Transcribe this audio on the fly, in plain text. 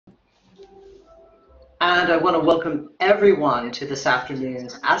And I want to welcome everyone to this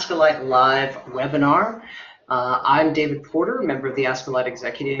afternoon's ASCILITE Live webinar. I'm David Porter, member of the ASCILITE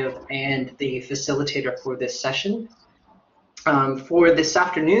Executive and the facilitator for this session. For this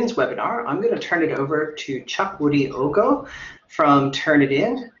afternoon's webinar, I'm going to turn it over to Chukwudi Ogoh from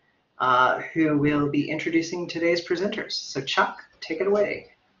Turnitin, who will be introducing today's presenters. So Chuck, take it away.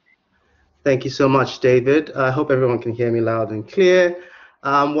 Thank you so much, David. I hope everyone can hear me loud and clear.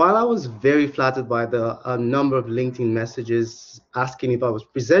 While I was very flattered by the number of LinkedIn messages asking if I was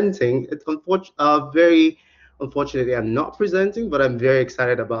presenting, it's very unfortunately I'm not presenting, but I'm very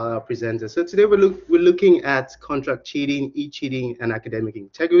excited about our presenters. So today we're looking at contract cheating, e-cheating, and academic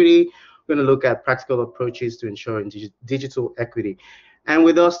integrity. We're going to look at practical approaches to ensuring digital equity. And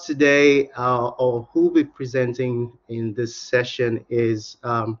with us today, or who will be presenting in this session is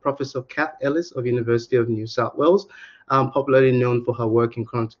Professor Cath Ellis of University of New South Wales, popularly known for her work in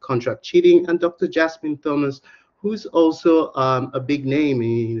contract cheating, and Dr. Jasmine Thomas, who's also a big name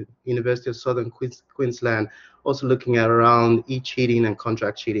in University of Southern Queensland, also looking at around e-cheating and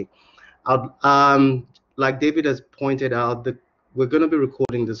contract cheating. Like David has pointed out, we're going to be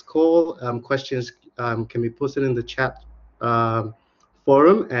recording this call. Questions can be posted in the chat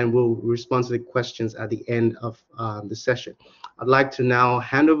forum, and we'll respond to the questions at the end of the session. I'd like to now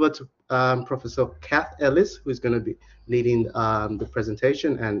hand over to Professor Cath Ellis, who is going to be leading the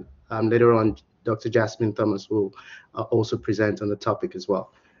presentation, and later on Dr. Jasmine Thomas will also present on the topic as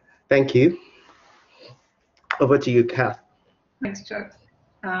well. Thank you. Over to you, Cath. Thanks, Chuck.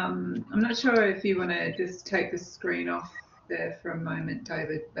 I'm not sure if you want to just take the screen off there for a moment,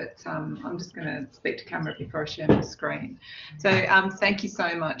 David, but I'm just going to speak to camera before I share my screen. So thank you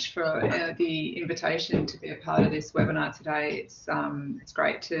so much for the invitation to be a part of this webinar today. It's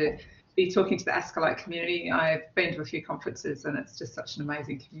great to be talking to the ASCILITE community. I've been to a few conferences and it's just such an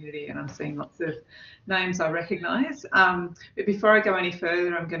amazing community, and I'm seeing lots of names I recognise. But before I go any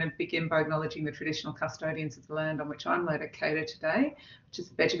further, I'm going to begin by acknowledging the traditional custodians of the land on which I'm located today, which is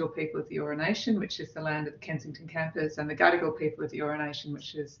the Bedegal people of the Eora Nation, which is the land of the Kensington campus, and the Gadigal people of the Eora Nation,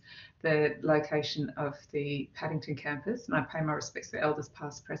 which is the location of the Paddington campus. And I pay my respects to elders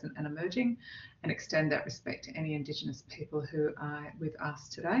past, present and emerging, and extend that respect to any Indigenous people who are with us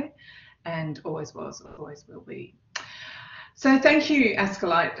today, and always was, always will be. So thank you,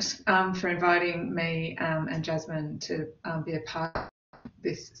 ASCILITE, for inviting me and Jasmine to be a part of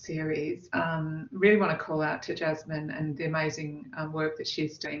this series. Really want to call out to Jasmine and the amazing work that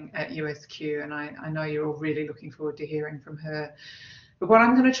she's doing at USQ, and I know you're all really looking forward to hearing from her. But what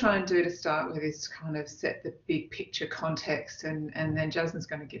I'm going to try and do to start with is kind of set the big picture context, and then Jasmine's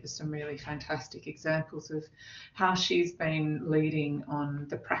going to give us some really fantastic examples of how she's been leading on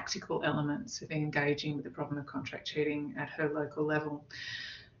the practical elements of engaging with the problem of contract cheating at her local level.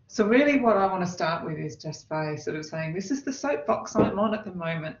 So really what I want to start with is just by sort of saying this is the soapbox I'm on at the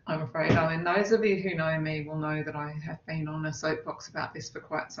moment, I'm afraid. I mean, those of you who know me will know that I have been on a soapbox about this for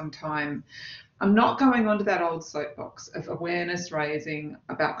quite some time. I'm not going onto that old soapbox of awareness raising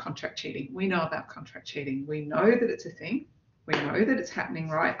about contract cheating. We know about contract cheating. We know that it's a thing. We know that it's happening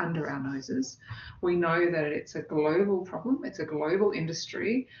right under our noses. We know that it's a global problem. It's a global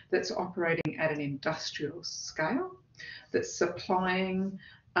industry that's operating at an industrial scale, that's supplying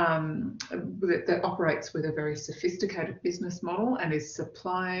that operates with a very sophisticated business model and is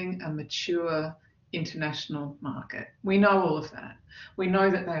supplying a mature international market. We know all of that. We know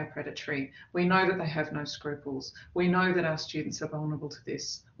that they are predatory. We know that they have no scruples. We know that our students are vulnerable to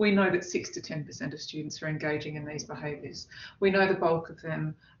this. We know that 6 to 10% of students are engaging in these behaviours. We know the bulk of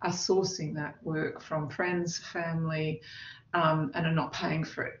them are sourcing that work from friends, family, and are not paying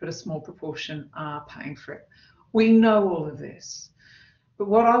for it, but a small proportion are paying for it. We know all of this. But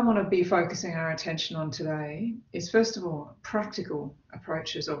what I want to be focusing our attention on today is, first of all, practical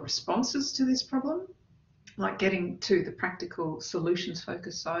approaches or responses to this problem, like getting to the practical solutions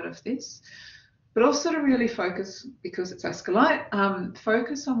focused side of this, but also to really focus, because it's ASCILITE,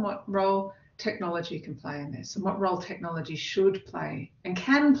 focus on what role technology can play in this and what role technology should play and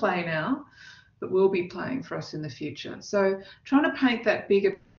can play now, but will be playing for us in the future. So trying to paint that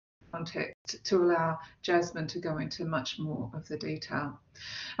bigger context to allow Jasmine to go into much more of the detail.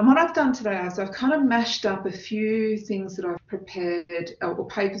 And what I've done today is I've kind of mashed up a few things that I've prepared or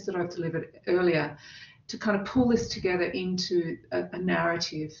papers that I've delivered earlier to kind of pull this together into a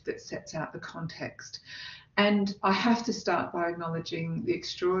narrative that sets out the context. And I have to start by acknowledging the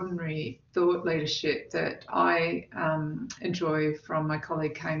extraordinary thought leadership that I enjoy from my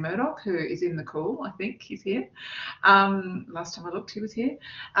colleague Kay Murdoch, who is in the call. I think he's here. Last time I looked, he was here.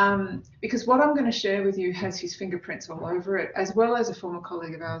 Because what I'm going to share with you has his fingerprints all over it, as well as a former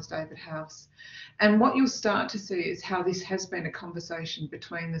colleague of ours, David House. And what you'll start to see is how this has been a conversation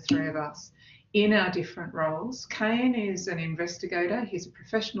between the three of us in our different roles. Kane is an investigator. He's a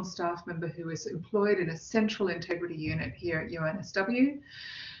professional staff member who is employed in a central integrity unit here at UNSW.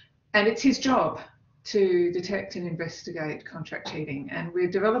 And it's his job to detect and investigate contract cheating. And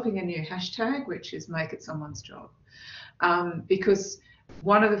we're developing a new hashtag, which is Make It Someone's Job. Because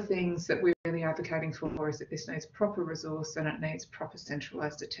one of the things that we're really advocating for is that this needs proper resource and it needs proper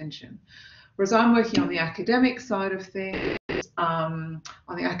centralised attention. Whereas I'm working on the academic side of things, on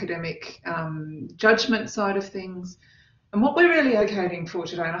the academic judgment side of things. And what we're really advocating for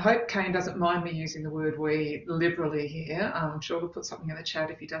today, and I hope Kane doesn't mind me using the word we liberally here, I'm sure we'll put something in the chat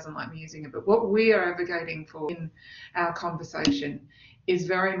if he doesn't like me using it, but what we are advocating for in our conversation is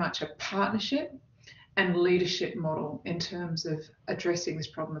very much a partnership and leadership model in terms of addressing this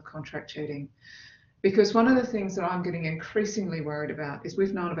problem of contract cheating. Because one of the things that I'm getting increasingly worried about is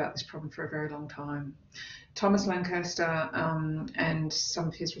we've known about this problem for a very long time. Thomas Lancaster and some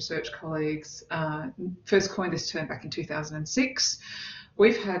of his research colleagues first coined this term back in 2006.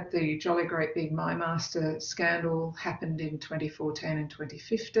 We've had the Jolly Great Big My Master scandal happened in 2014 and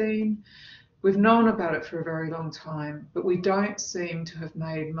 2015. We've known about it for a very long time, but we don't seem to have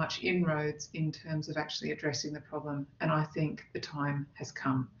made much inroads in terms of actually addressing the problem. And I think the time has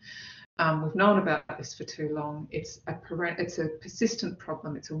come. We've known about this for too long. It's a persistent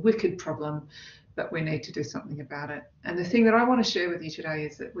problem. It's a wicked problem, but we need to do something about it. And the thing that I want to share with you today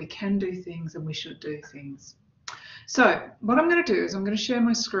is that we can do things and we should do things. So what I'm going to do is I'm going to share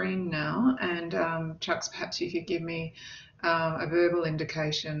my screen now, and Chucks, perhaps you could give me a verbal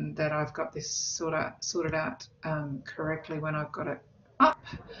indication that I've got this sorted out correctly when I've got it up.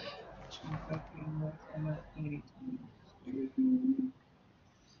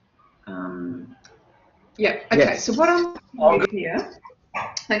 Yeah, okay, yes. So what I'm doing here,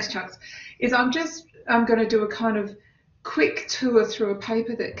 thanks Chucks, is I'm going to do a kind of quick tour through a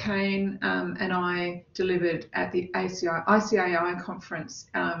paper that Kane and I delivered at the ICAI conference,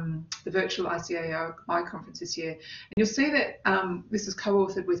 the virtual ICAI conference this year. And you'll see that this is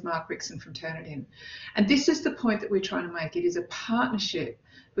co-authored with Mark Rickson from Turnitin. And this is the point that we're trying to make. It is a partnership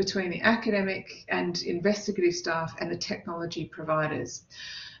between the academic and investigative staff and the technology providers.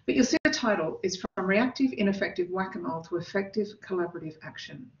 But you'll see the title is From Reactive, Ineffective Whack-a-Mole to Effective Collaborative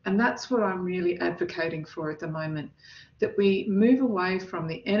Action. And that's what I'm really advocating for at the moment, that we move away from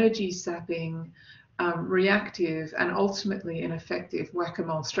the energy-sapping, reactive and ultimately ineffective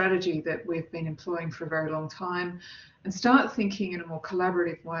whack-a-mole strategy that we've been employing for a very long time and start thinking in a more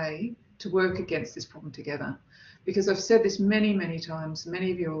collaborative way to work against this problem together. Because I've said this many, many times,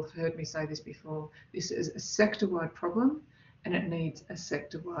 many of you have heard me say this before, this is a sector-wide problem and it needs a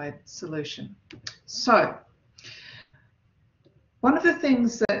sector-wide solution. So, one of the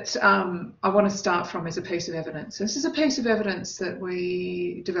things that I want to start from is a piece of evidence. This is a piece of evidence that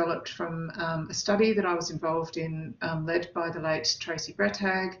we developed from a study that I was involved in, led by the late Tracy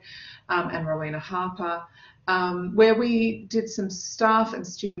Brettag and Rowena Harper, where we did some staff and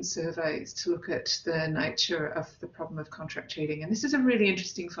student surveys to look at the nature of the problem of contract cheating. And this is a really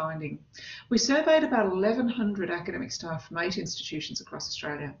interesting finding. We surveyed about 1,100 academic staff from 8 institutions across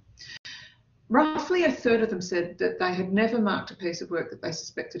Australia. Roughly a third of them said that they had never marked a piece of work that they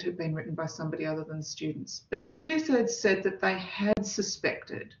suspected had been written by somebody other than the students. But 2/3 said that they had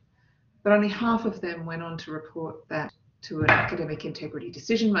suspected, but only half of them went on to report that to an academic integrity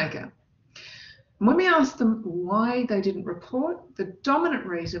decision maker. And when we asked them why they didn't report, the dominant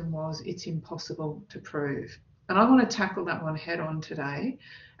reason was it's impossible to prove. And I want to tackle that one head on today.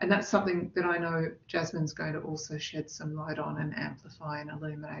 And that's something that I know Jasmine's going to also shed some light on and amplify and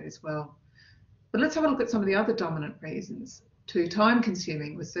illuminate as well. But let's have a look at some of the other dominant reasons. Too time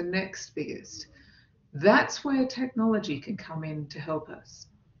consuming was the next biggest. That's where technology can come in to help us.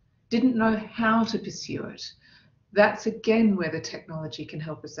 Didn't know how to pursue it. That's again where the technology can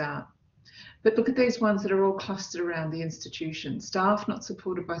help us out. But look at these ones that are all clustered around the institution. Staff not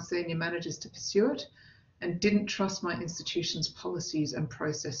supported by senior managers to pursue it and didn't trust my institution's policies and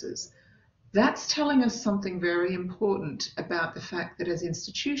processes. That's telling us something very important about the fact that as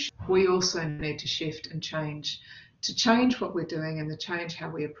institutions, we also need to shift and change, to change what we're doing and to change how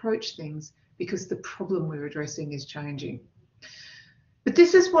we approach things, because the problem we're addressing is changing. But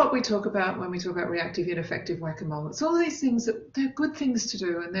this is what we talk about when we talk about reactive, ineffective whack-a-mole. It's all these things that they're good things to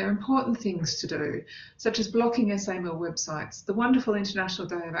do and they're important things to do, such as blocking SA mill websites, the wonderful International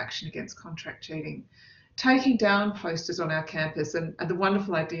Day of Action Against Contract Cheating, taking down posters on our campus, and the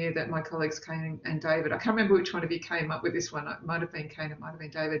wonderful idea that my colleagues Cain and David, I can't remember which one of you came up with this one, it might have been Cain, it might have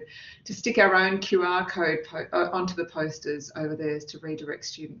been David, to stick our own QR code onto the posters over there to redirect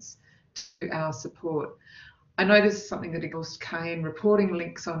students to our support. I know this is something that involves Cain, reporting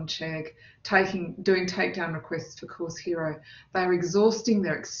links on Chegg, doing takedown requests for Course Hero. They're exhausting,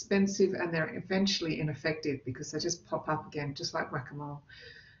 they're expensive, and they're eventually ineffective because they just pop up again, just like whack-a-mole.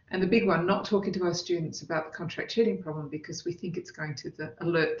 And the big one, not talking to our students about the contract cheating problem because we think it's going to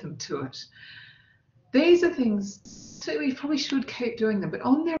alert them to it. These are things, so we probably should keep doing them, but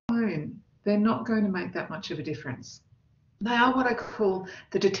on their own, they're not going to make that much of a difference. They are what I call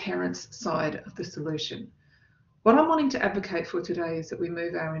the deterrence side of the solution. What I'm wanting to advocate for today is that we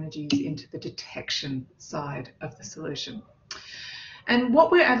move our energies into the detection side of the solution. And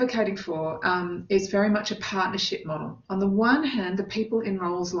what we're advocating for is very much a partnership model. On the one hand, the people in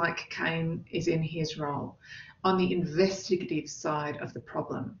roles like Cain is in his role, on the investigative side of the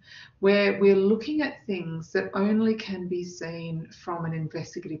problem, where we're looking at things that only can be seen from an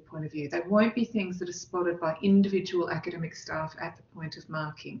investigative point of view. They won't be things that are spotted by individual academic staff at the point of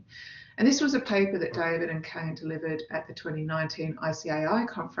marking. And this was a paper that David and Cain delivered at the 2019 ICAI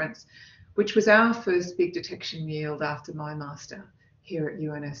conference, which was our first big detection yield after my master here at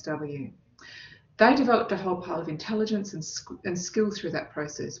UNSW. They developed a whole pile of intelligence and skill through that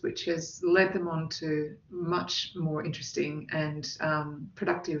process, which has led them on to much more interesting and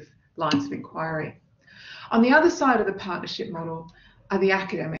productive lines of inquiry. On the other side of the partnership model are the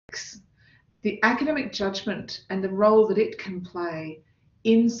academics. The academic judgment and the role that it can play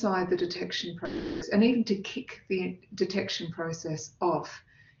inside the detection process, and even to kick the detection process off,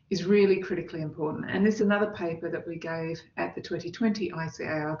 is really critically important. And this is another paper that we gave at the 2020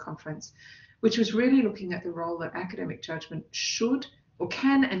 ICAR conference, which was really looking at the role that academic judgment should, or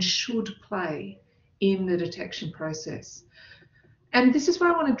can and should play in the detection process. And this is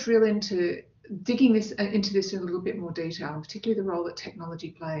where I want to drill into digging into this in a little bit more detail, and particularly the role that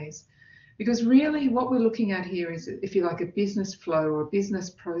technology plays. Because really what we're looking at here is, if you like, a business flow or a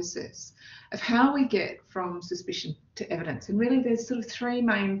business process of how we get from suspicion to evidence. And really there's sort of three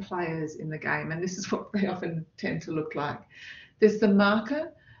main players in the game, and this is what they often tend to look like. There's the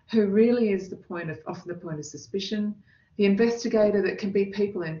marker, who really is often the point of suspicion, the investigator, that can be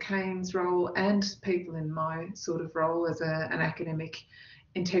people in Cain's role and people in my sort of role as an academic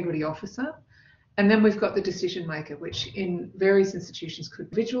integrity officer. And then we've got the decision maker, which in various institutions could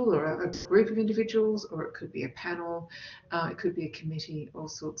be an individual or a group of individuals, or it could be a panel, it could be a committee, all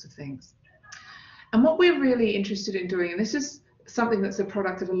sorts of things. And what we're really interested in doing, and this is something that's a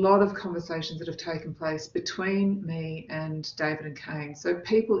product of a lot of conversations that have taken place between me and David and Cain, so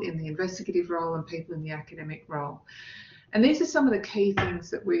people in the investigative role and people in the academic role. And these are some of the key things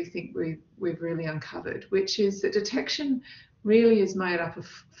that we think we've really uncovered, which is that detection really is made up of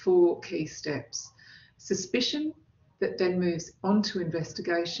four key steps. Suspicion, that then moves on to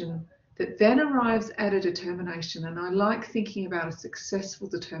investigation, that then arrives at a determination. And I like thinking about a successful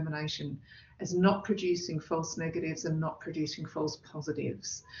determination as not producing false negatives and not producing false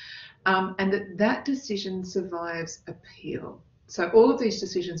positives. And that decision survives appeal. So all of these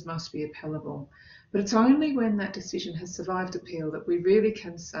decisions must be appellable, but it's only when that decision has survived appeal that we really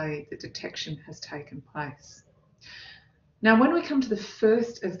can say that detection has taken place. Now, when we come to the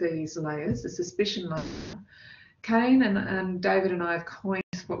first of these layers, the suspicion layer, Cain and David and I have coined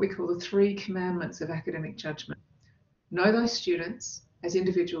what we call the 3 commandments of academic judgment. Know thy students as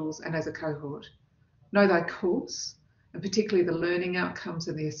individuals and as a cohort. Know thy course, and particularly the learning outcomes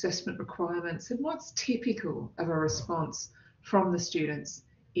and the assessment requirements and what's typical of a response from the students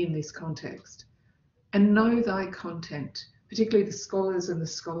in this context. And know thy content, particularly the scholars and the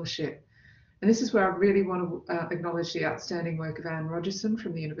scholarship. And this is where I really want to acknowledge the outstanding work of Anne Rogerson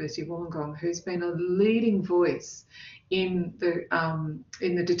from the University of Wollongong, who's been a leading voice in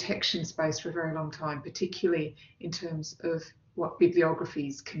the detection space for a very long time, particularly in terms of what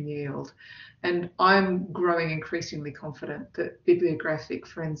bibliographies can yield. And I'm growing increasingly confident that bibliographic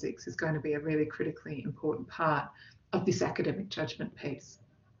forensics is going to be a really critically important part of this academic judgment piece.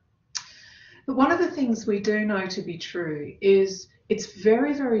 But one of the things we do know to be true is it's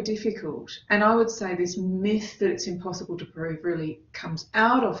very, very difficult, and I would say this myth that it's impossible to prove really comes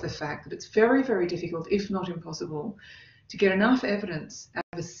out of the fact that it's very, very difficult, if not impossible, to get enough evidence out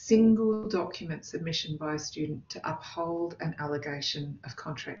of a single document submission by a student to uphold an allegation of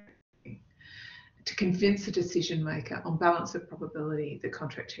contract. to convince a decision maker on balance of probability that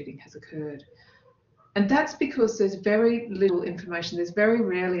contract cheating has occurred. And that's because there's very little information, there's very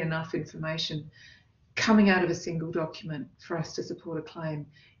rarely enough information coming out of a single document for us to support a claim.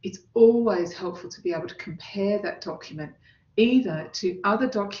 It's always helpful to be able to compare that document either to other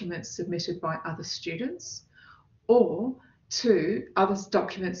documents submitted by other students or to other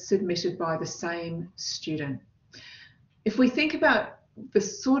documents submitted by the same student. If we think about the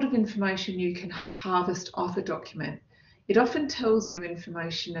sort of information you can harvest off a document, it often tells you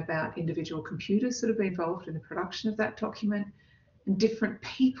information about individual computers that have been involved in the production of that document and different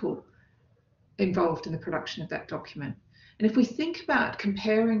people involved in the production of that document. And if we think about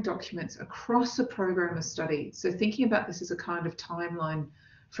comparing documents across a program of study, so thinking about this as a kind of timeline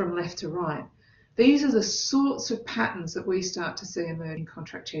from left to right, these are the sorts of patterns that we start to see emerge in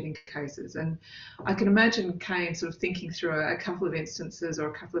contract cheating cases. And I can imagine Kane sort of thinking through a couple of instances or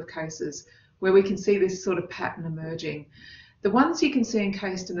a couple of cases where we can see this sort of pattern emerging. The ones you can see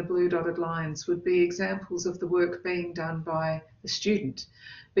encased in the blue dotted lines would be examples of the work being done by the student.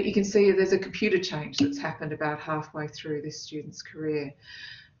 But you can see there's a computer change that's happened about halfway through this student's career.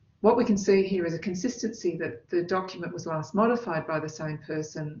 What we can see here is a consistency that the document was last modified by the same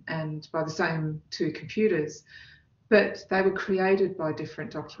person and by the same two computers, but they were created by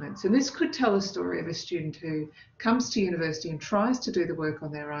different documents. And this could tell a story of a student who comes to university and tries to do the work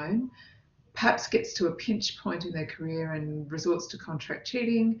on their own, perhaps gets to a pinch point in their career and resorts to contract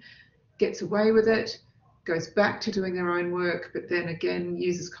cheating, gets away with it, goes back to doing their own work, but then again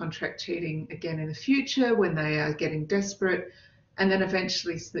uses contract cheating again in the future when they are getting desperate, and then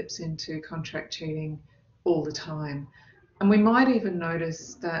eventually slips into contract cheating all the time. And we might even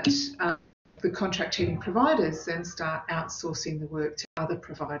notice that the contract cheating providers then start outsourcing the work to other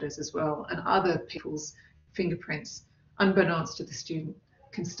providers as well, and other people's fingerprints, unbeknownst to the student,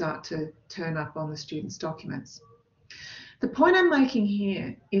 can start to turn up on the student's documents. The point I'm making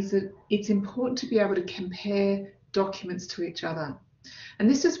here is that it's important to be able to compare documents to each other. And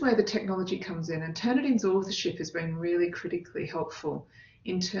this is where the technology comes in, and Turnitin's authorship has been really critically helpful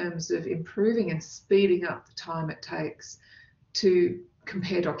in terms of improving and speeding up the time it takes to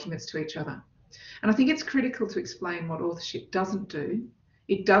compare documents to each other. And I think it's critical to explain what authorship doesn't do.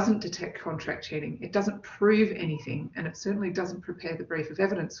 It doesn't detect contract cheating, it doesn't prove anything, and it certainly doesn't prepare the brief of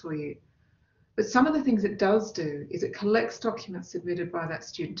evidence for you. But some of the things it does do is it collects documents submitted by that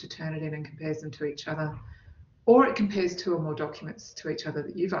student to Turnitin and compares them to each other, or it compares two or more documents to each other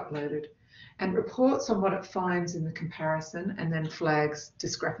that you've uploaded and reports on what it finds in the comparison and then flags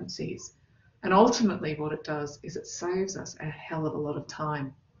discrepancies. And ultimately what it does is it saves us a hell of a lot of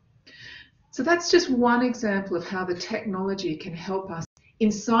time. So that's just one example of how the technology can help us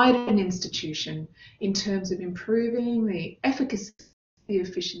inside an institution in terms of improving the efficacy, the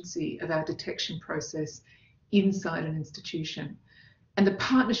efficiency of our detection process inside an institution. And the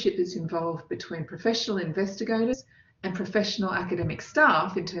partnership that's involved between professional investigators and professional academic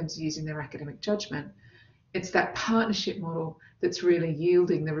staff in terms of using their academic judgment, it's that partnership model that's really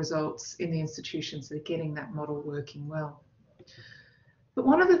yielding the results in the institutions that are getting that model working well. But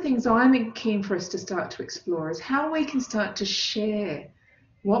one of the things I'm keen for us to start to explore is how we can start to share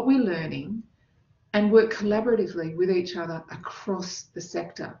what we're learning and work collaboratively with each other across the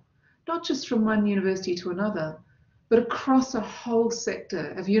sector, not just from one university to another, but across a whole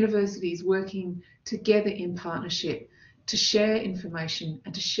sector of universities working together in partnership to share information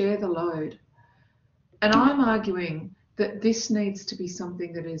and to share the load. And I'm arguing that this needs to be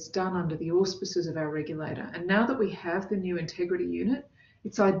something that is done under the auspices of our regulator. And now that we have the new integrity unit,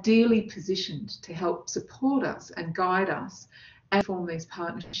 it's ideally positioned to help support us and guide us and form these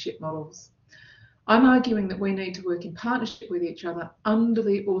partnership models. I'm arguing that we need to work in partnership with each other under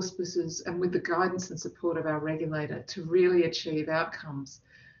the auspices and with the guidance and support of our regulator to really achieve outcomes,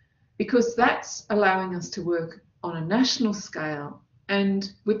 because that's allowing us to work on a national scale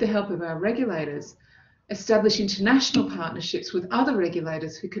and, with the help of our regulators, establish international partnerships with other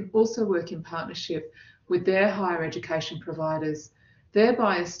regulators who can also work in partnership with their higher education providers,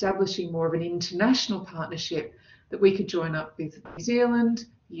 thereby establishing more of an international partnership that we could join up with New Zealand,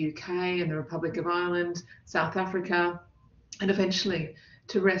 UK and the Republic of Ireland, South Africa, and eventually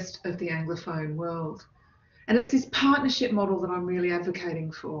to the rest of the Anglophone world. And it's this partnership model that I'm really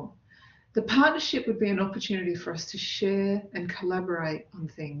advocating for. The partnership would be an opportunity for us to share and collaborate on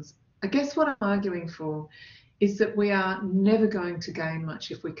things. I guess what I'm arguing for is that we are never going to gain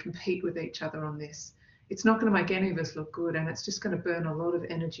much if we compete with each other on this. It's not going to make any of us look good, and it's just going to burn a lot of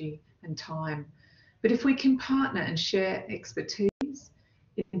energy and time. But if we can partner and share expertise,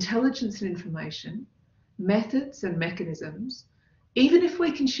 intelligence and information, methods and mechanisms, Even if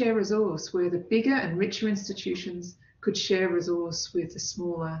we can share resource, where the bigger and richer institutions could share resource with the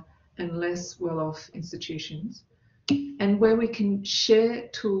smaller and less well-off institutions, and where we can share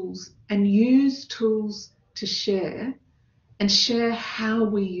tools and use tools to share and share how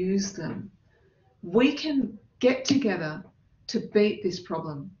we use them, we can get together to beat this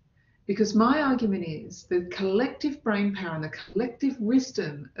problem. Because my argument is the collective brainpower and the collective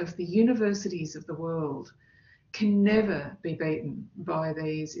wisdom of the universities of the world can never be beaten by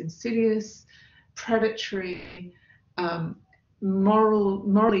these insidious, predatory,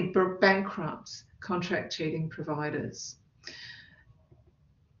 morally bankrupt contract cheating providers.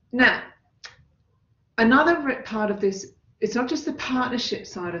 Now, another part of this, it's not just the partnership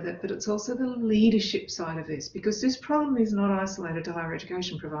side of it, but it's also the leadership side of this, because this problem is not isolated to higher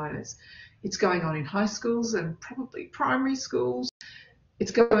education providers. It's going on in high schools and probably primary schools.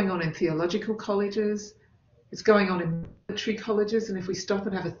 It's going on in theological colleges. It's going on in military colleges, and if we stop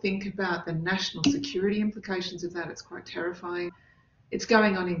and have a think about the national security implications of that, it's quite terrifying. It's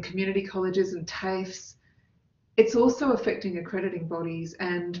going on in community colleges and TAFEs. It's also affecting accrediting bodies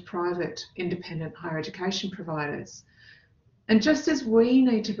and private independent higher education providers. And just as we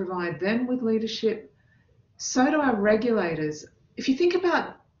need to provide them with leadership, so do our regulators. If you think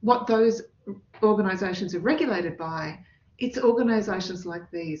about what those organisations are regulated by, it's organisations like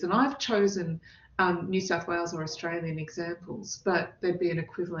these. And I've chosen New South Wales or Australian examples, but there'd be an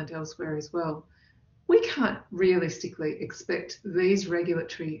equivalent elsewhere as well. We can't realistically expect these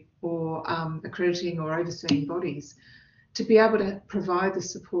regulatory or accrediting or overseeing bodies to be able to provide the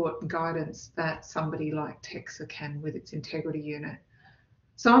support and guidance that somebody like TEXA can with its integrity unit.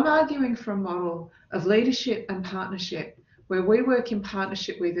 So I'm arguing for a model of leadership and partnership where we work in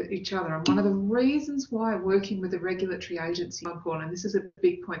partnership with each other. And one of the reasons why working with a regulatory agency is important, and this is a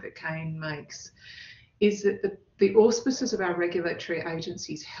big point that Kane makes, is that the auspices of our regulatory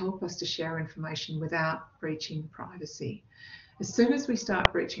agencies help us to share information without breaching privacy. As soon as we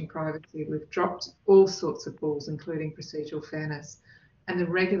start breaching privacy, we've dropped all sorts of balls, including procedural fairness, and the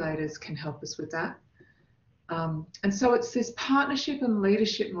regulators can help us with that. And so it's this partnership and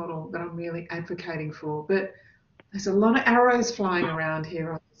leadership model that I'm really advocating for. But there's a lot of arrows flying around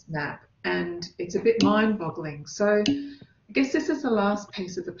here on this map, and it's a bit mind-boggling. So I guess this is the last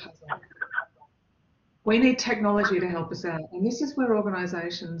piece of the puzzle. We need technology to help us out, and this is where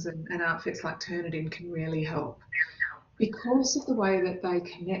organisations and outfits like Turnitin can really help, because of the way that they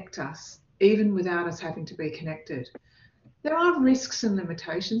connect us, even without us having to be connected. There are risks and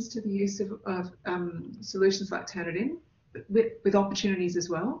limitations to the use of solutions like Turnitin, with opportunities as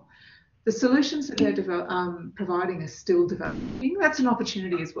well. The solutions that they're providing are still developing. That's an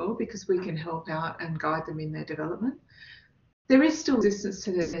opportunity as well, because we can help out and guide them in their development. There is still resistance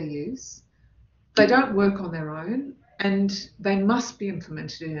to their use. They don't work on their own, and they must be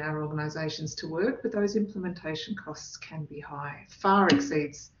implemented in our organisations to work, but those implementation costs can be high, far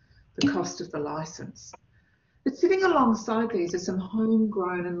exceeds the cost of the licence. But sitting alongside these are some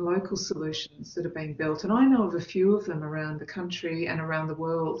homegrown and local solutions that are being built, and I know of a few of them around the country and around the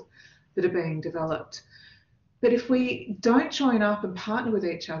world that are being developed. But if we don't join up and partner with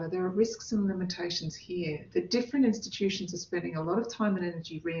each other, there are risks and limitations here. The different institutions are spending a lot of time and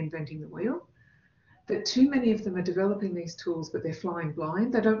energy reinventing the wheel, that too many of them are developing these tools, but they're flying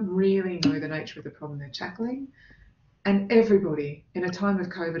blind. They don't really know the nature of the problem they're tackling. And everybody, in a time of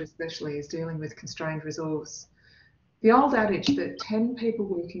COVID especially, is dealing with constrained resource. The old adage that 10 people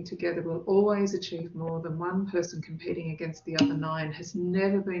working together will always achieve more than one person competing against the other 9 has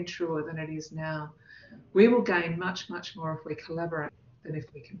never been truer than it is now. We will gain much, much more if we collaborate than if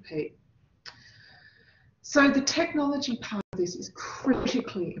we compete. So the technology part of this is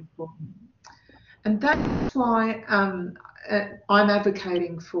critically important. And that's why I'm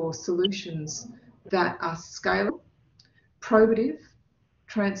advocating for solutions that are scalable, probative,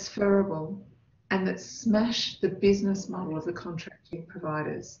 transferable, and that smash the business model of the contracting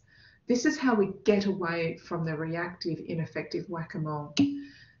providers. This is how we get away from the reactive, ineffective whack-a-mole.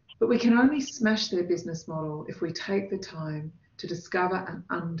 But we can only smash their business model if we take the time to discover and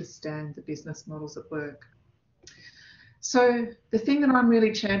understand the business models at work. So the thing that I'm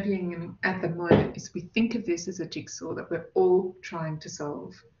really championing at the moment is we think of this as a jigsaw that we're all trying to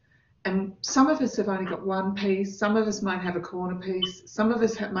solve. And some of us have only got one piece, some of us might have a corner piece, some of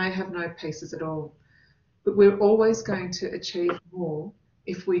us may have no pieces at all. But we're always going to achieve more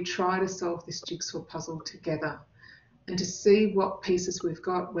if we try to solve this jigsaw puzzle together and to see what pieces we've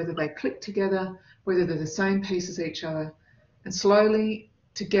got, whether they click together, whether they're the same piece as each other. And slowly,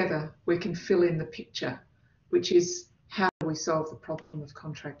 together, we can fill in the picture, which is how we solve the problem of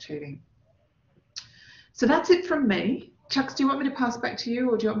contract cheating. So that's it from me. Chucks, do you want me to pass back to you,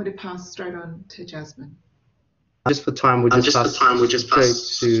 or do you want me to pass straight on to Jasmine? Just for time, we'll just pass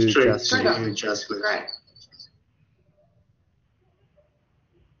straight to Jasmine. Great.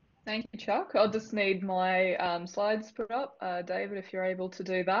 Thank you, Chuck. I'll just need my slides put up, David, if you're able to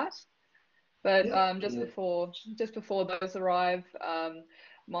do that. But just before those arrive,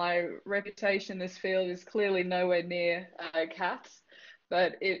 my reputation in this field is clearly nowhere near Cath's.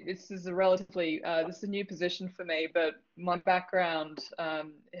 But this is a new position for me, but my background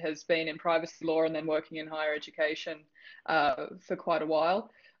has been in privacy law and then working in higher education for quite a while.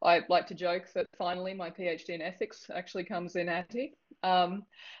 I like to joke that finally my PhD in ethics actually comes in handy.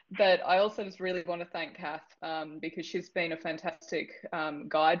 But I also just really want to thank Cath because she's been a fantastic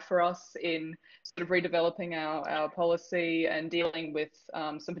guide for us in sort of redeveloping our policy and dealing with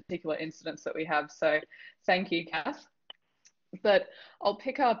some particular incidents that we have. So thank you, Cath. But I'll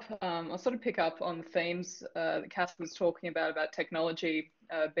sort of pick up on the themes that Cath was talking about technology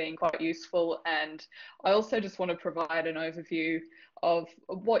being quite useful. And I also just want to provide an overview of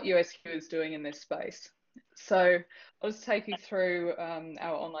what USQ is doing in this space. So I'll just take you through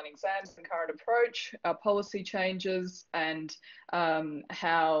our online exams and current approach, our policy changes, and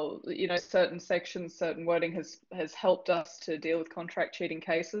how certain sections, certain wording has helped us to deal with contract cheating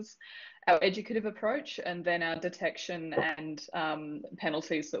cases, our educative approach, and then our detection and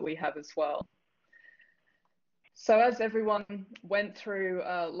penalties that we have as well. So as everyone went through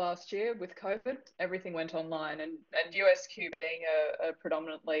last year with COVID, everything went online, and USQ being a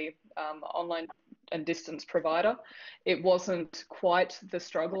predominantly online and distance provider, it wasn't quite the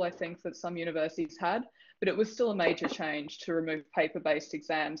struggle I think that some universities had, but it was still a major change to remove paper-based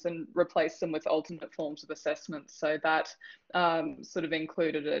exams and replace them with alternate forms of assessment. So that sort of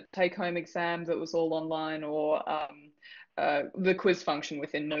included a take-home exam that was all online, or the quiz function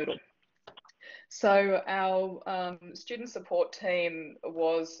within Noodle. So our student support team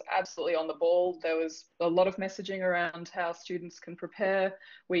was absolutely on the ball. There was a lot of messaging around how students can prepare.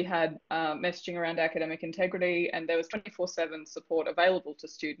 We had messaging around academic integrity, and there was 24/7 support available to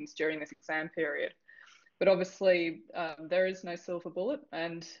students during this exam period. But obviously there is no silver bullet,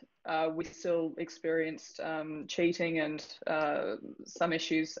 and we still experienced cheating and some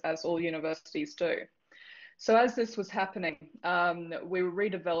issues, as all universities do. So as this was happening, we were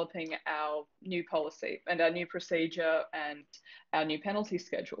redeveloping our new policy and our new procedure and our new penalty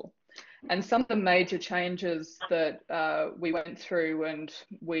schedule. And some of the major changes that we went through and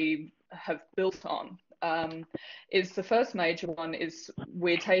we have built on is the first major one is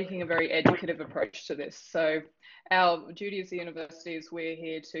we're taking a very educative approach to this. So our duty as a university is we're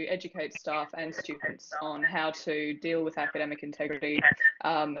here to educate staff and students on how to deal with academic integrity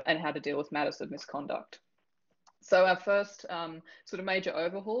and how to deal with matters of misconduct. So our first sort of major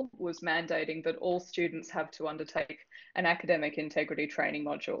overhaul was mandating that all students have to undertake an academic integrity training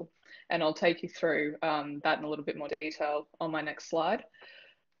module. And I'll take you through that in a little bit more detail on my next slide.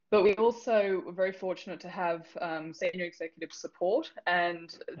 But we also were very fortunate to have senior executive support,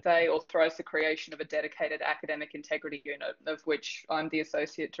 and they authorised the creation of a dedicated academic integrity unit, of which I'm the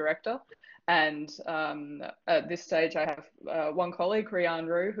associate director. And at this stage, I have one colleague, Rian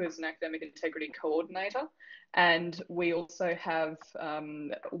Rue, who is an academic integrity coordinator. And we also have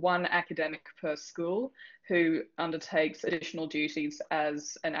one academic per school who undertakes additional duties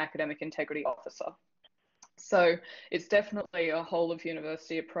as an academic integrity officer. So it's definitely a whole of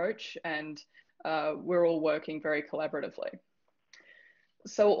university approach, and we're all working very collaboratively.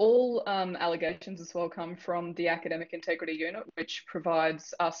 So all allegations as well come from the academic integrity unit, which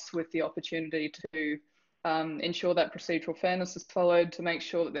provides us with the opportunity to ensure that procedural fairness is followed, to make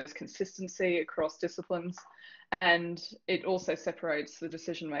sure that there's consistency across disciplines. And it also separates the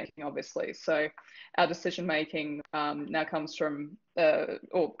decision making, obviously. So our decision making now comes from the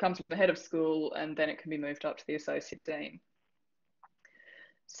head of school, and then it can be moved up to the associate dean.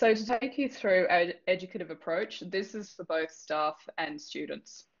 So to take you through our educative approach, this is for both staff and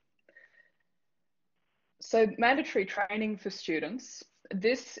students. So mandatory training for students,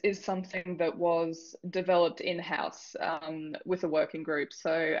 this is something that was developed in-house with a working group.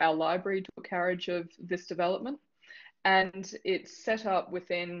 So our library took carriage of this development, and it's set up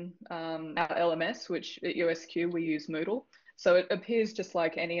within our LMS, which at USQ we use Moodle. So it appears just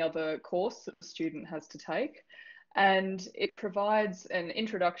like any other course that the student has to take, and it provides an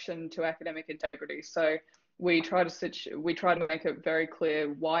introduction to academic integrity. So we try to make it very clear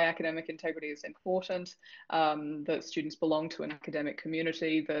why academic integrity is important, that students belong to an academic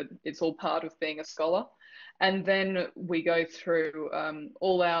community, that it's all part of being a scholar. And then we go through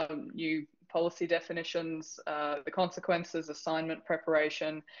all our new policy definitions, the consequences, assignment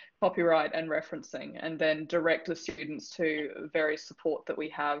preparation, copyright and referencing, and then direct the students to various support that we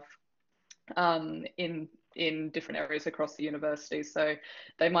have in different areas across the university. So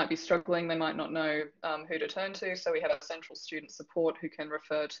they might be struggling, they might not know who to turn to. So we have a central student support who can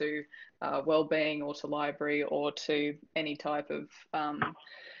refer to wellbeing or to library or to any type of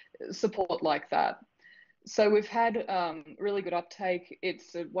support like that. So we've had really good uptake.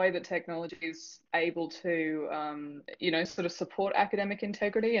 It's a way that technology is able to, you know, sort of support academic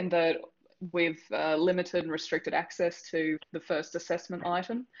integrity, and that we've limited and restricted access to the first assessment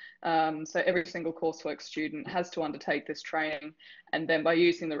item. So every single coursework student has to undertake this training, and then by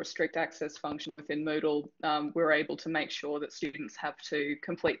using the restrict access function within Moodle, we're able to make sure that students have to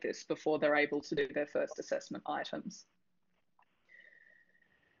complete this before they're able to do their first assessment items.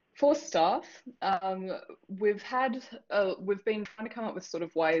 For staff, we've been trying to come up with sort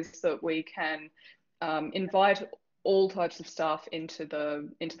of ways that we can invite all types of staff into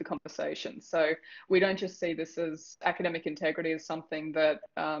the conversation. So we don't just see this as academic integrity as something that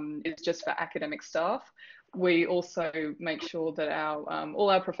is just for academic staff. We also make sure that all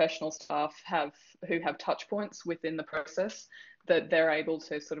our professional staff who have touch points within the process, that they're able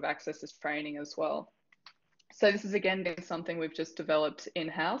to sort of access this training as well. So this is again been something we've just developed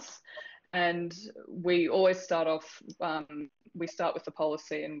in-house, and we always start off, we start with the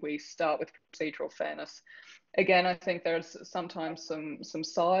policy and we start with procedural fairness. Again, I think there's sometimes some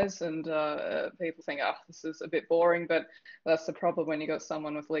size, and people think, oh, this is a bit boring, but that's the problem when you got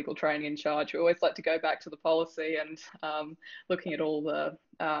someone with legal training in charge. We always like to go back to the policy and looking at all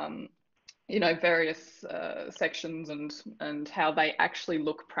the you know, various sections and how they actually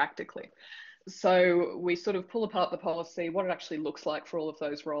look practically. So we sort of pull apart the policy, what it actually looks like for all of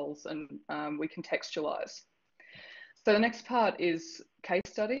those roles, and we contextualize. So the next part is case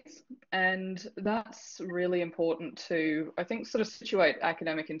studies, and that's really important to, I think, sort of situate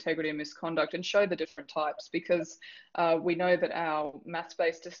academic integrity and misconduct and show the different types, because we know that our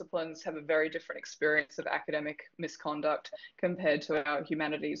maths-based disciplines have a very different experience of academic misconduct compared to our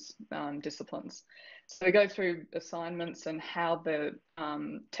humanities disciplines. So we go through assignments and how the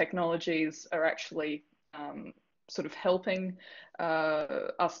technologies are actually sort of helping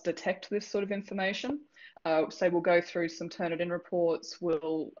us detect this sort of information. So we'll go through some Turnitin reports,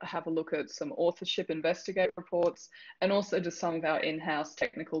 we'll have a look at some authorship investigate reports, and also just some of our in-house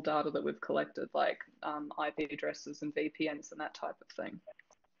technical data that we've collected, like IP addresses and VPNs and that type of thing.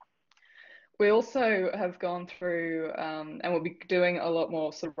 We also have gone through, and we'll be doing a lot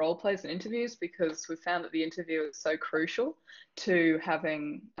more sort of role plays and interviews, because we found that the interview is so crucial to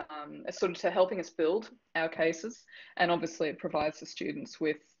having, sort of to helping us build our cases. And obviously it provides the students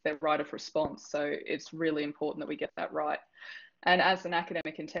with their right of response. So it's really important that we get that right. And as an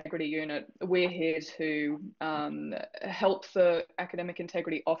academic integrity unit, we're here to help the academic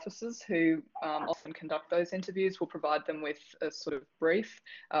integrity officers who often conduct those interviews. We'll provide them with a sort of brief,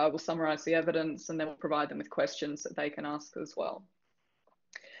 we'll summarise the evidence, and then we'll provide them with questions that they can ask as well.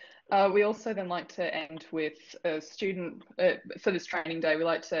 We also then like to end with a student, for this training day, we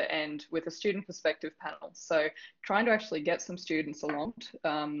like to end with a student perspective panel. So trying to actually get some students along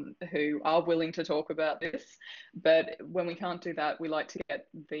who are willing to talk about this. But when we can't do that, we like to get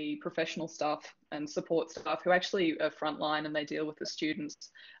the professional staff and support staff who actually are frontline, and they deal with the students,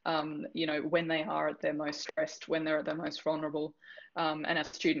 you know, when they are at their most stressed, when they're at their most vulnerable, and our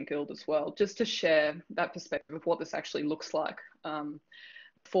student guild as well, just to share that perspective of what this actually looks like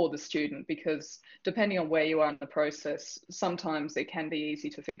for the student, because depending on where you are in the process, sometimes it can be easy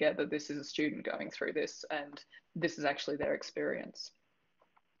to forget that this is a student going through this and this is actually their experience.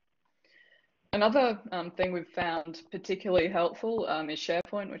 Another thing we've found particularly helpful is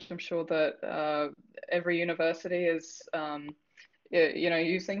SharePoint, which I'm sure that every university is you know,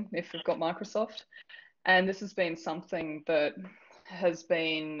 using if you've got Microsoft. And this has been something that has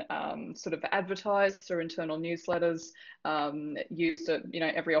been sort of advertised through internal newsletters, used at, you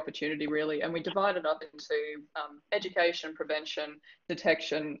know, every opportunity really, and we divide it up into education, prevention,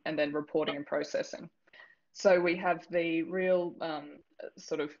 detection, and then reporting and processing. So we have the real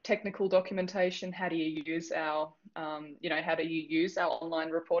sort of technical documentation. How do you use our, you know, how do you use our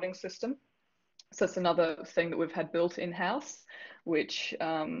online reporting system? So it's another thing that we've had built in-house, which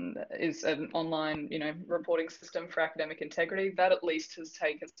is an online, you know, reporting system for academic integrity. That at least has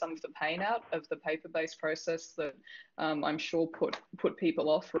taken some of the pain out of the paper-based process that I'm sure put people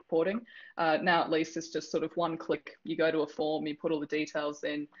off reporting. Now at least it's just sort of one click. You go to a form, you put all the details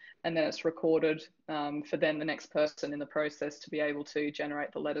in, and then it's recorded for then the next person in the process to be able to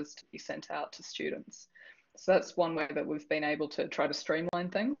generate the letters to be sent out to students. So that's one way that we've been able to try to streamline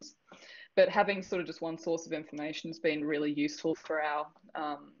things. but having sort of just one source of information has been really useful for our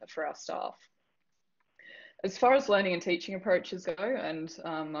staff. As far as learning and teaching approaches go, and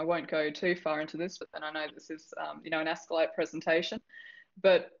I won't go too far into this, but then I know this is an ASCILITE presentation.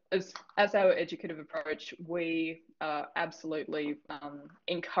 But as our educative approach, we are absolutely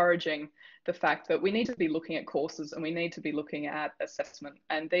encouraging the fact that we need to be looking at courses and we need to be looking at assessment.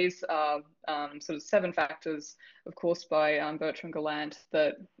 And these are sort of 7 factors, of course, by Bertrand Gallant,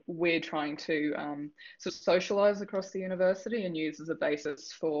 that we're trying to sort of socialise across the university and use as a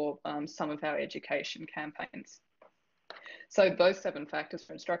basis for some of our education campaigns. So those 7 factors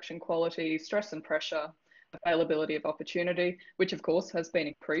for instruction quality, stress and pressure, availability of opportunity, which of course has been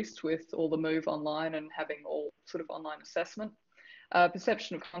increased with all the move online and having all sort of online assessment,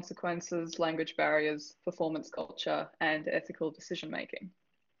 perception of consequences, language barriers, performance culture, and ethical decision making.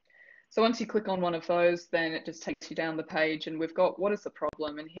 So once you click on one of those, then it just takes you down the page and we've got what is the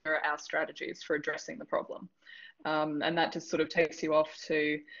problem and here are our strategies for addressing the problem. And that just sort of takes you off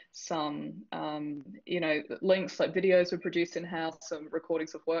to some, links like videos we produce in-house, some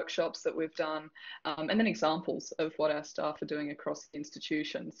recordings of workshops that we've done, and then examples of what our staff are doing across the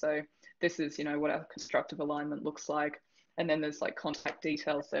institution. So this is, what our constructive alignment looks like. And then there's like contact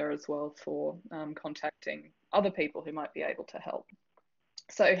details there as well for contacting other people who might be able to help.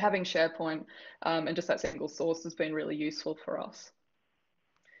 So having SharePoint and just that single source has been really useful for us.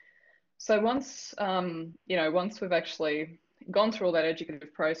 So once, once we've actually gone through all that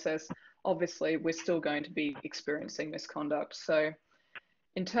educative process, obviously we're still going to be experiencing misconduct. So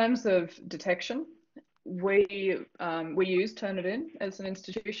in terms of detection, we use Turnitin as an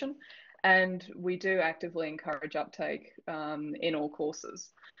institution, and we do actively encourage uptake in all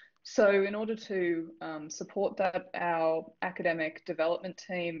courses. So in order to support that, our academic development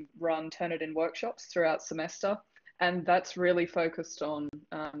team run Turnitin workshops throughout semester. And that's really focused on,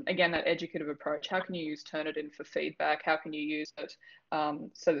 again, that educative approach. How can you use Turnitin for feedback? How can you use it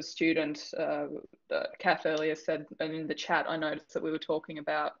so the student, Cath earlier said, and in the chat, I noticed that we were talking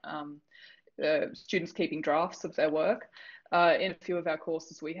about students keeping drafts of their work. In a few of our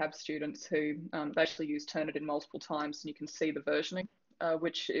courses, we have students who actually use Turnitin multiple times, and you can see the versioning,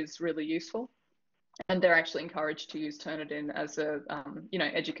 which is really useful. And they're actually encouraged to use Turnitin as a,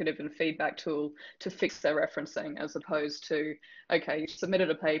 educative and feedback tool to fix their referencing, as opposed to, okay, you submitted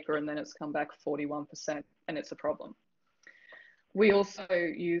a paper and then it's come back 41% and it's a problem. We also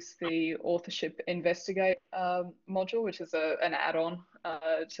use the Authorship Investigate module, which is an add-on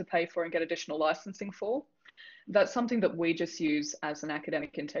to pay for and get additional licensing for. That's something that we just use as an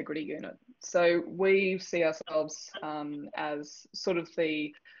academic integrity unit. So we see ourselves as sort of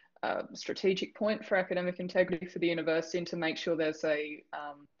the strategic point for academic integrity for the university, and to make sure there's a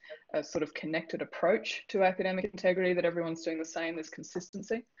sort of connected approach to academic integrity, that everyone's doing the same, there's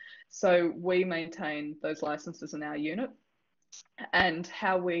consistency. So we maintain those licenses in our unit. And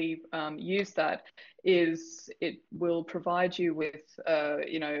how we use that is it will provide you with,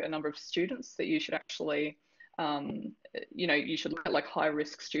 a number of students that you should actually, you should look at like high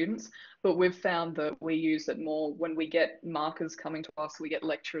risk students. But we've found that we use it more when we get markers coming to us, we get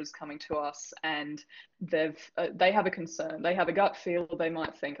lecturers coming to us, and they have a concern, they have a gut feel, they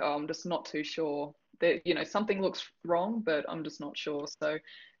might think, oh, I'm just not too sure that, something looks wrong, but I'm just not sure. So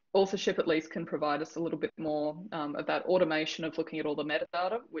authorship at least can provide us a little bit more of that automation of looking at all the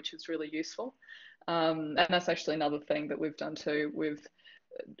metadata, which is really useful. And that's actually another thing that we've done too. We've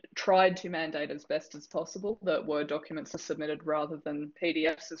tried to mandate as best as possible that Word documents are submitted rather than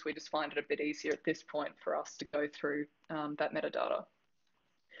PDFs, as we just find it a bit easier at this point for us to go through that metadata.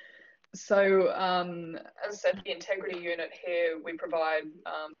 So as I said, the integrity unit here, we provide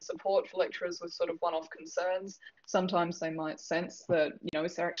support for lecturers with sort of one-off concerns. Sometimes they might sense that,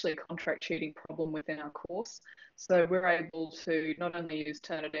 is there actually a contract cheating problem within our course? So we're able to not only use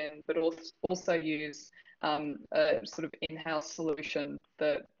Turnitin, but also use a sort of in-house solution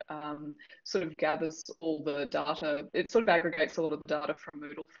that sort of gathers all the data. It sort of aggregates a lot of the data from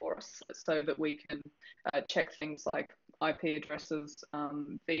Moodle for us, so that we can check things like IP addresses,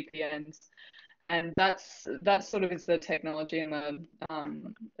 VPNs, and that sort of is the technology and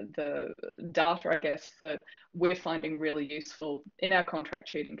the data, I guess, that we're finding really useful in our contract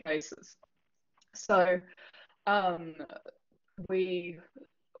cheating cases. So we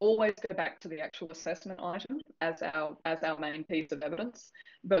always go back to the actual assessment item as our main piece of evidence,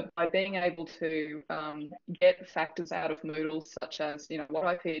 but by being able to get factors out of Moodle, such as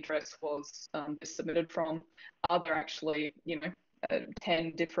what IP address was this submitted from, are there actually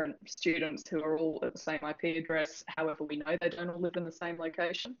 10 different students who are all at the same IP address, however we know they don't all live in the same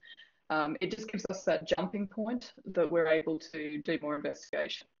location. It just gives us that jumping point that we're able to do more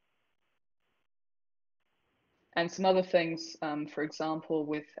investigation. And some other things, for example,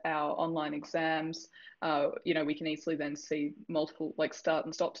 with our online exams, you know, we can easily then see multiple like start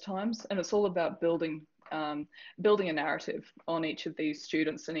and stop times, and it's all about building a narrative on each of these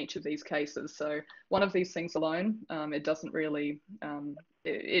students in each of these cases. So one of these things alone, it doesn't really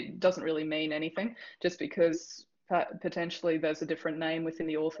mean anything, just because potentially there's a different name within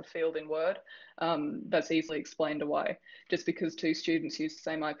the author field in Word. That's easily explained away. Just because two students use the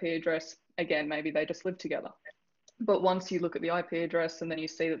same IP address, again, maybe they just live together. But once you look at the IP address and then you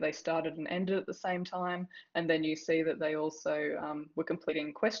see that they started and ended at the same time, and then you see that they also were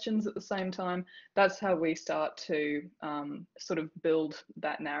completing questions at the same time, that's how we start to sort of build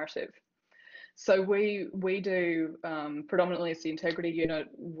that narrative. So we do, predominantly as the integrity unit,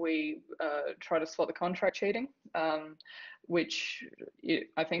 we try to spot the contract cheating, which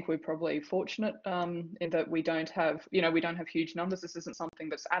I think we're probably fortunate in that we don't have, we don't have huge numbers. This isn't something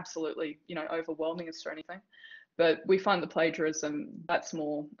that's absolutely, overwhelming us or anything. But we find the plagiarism, that's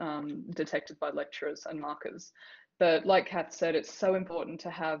more detected by lecturers and markers. But like Cath said, it's so important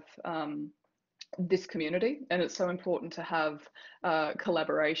to have this community, and it's so important to have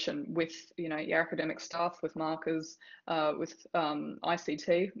collaboration with your academic staff, with markers, with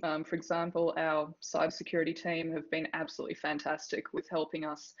ICT. For example, our cybersecurity team have been absolutely fantastic with helping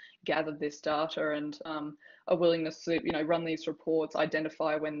us gather this data, and a willingness to run these reports,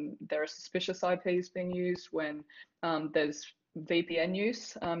 identify when there are suspicious IPs being used, when there's VPN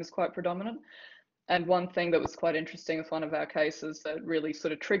use is quite predominant. And one thing that was quite interesting with one of our cases that really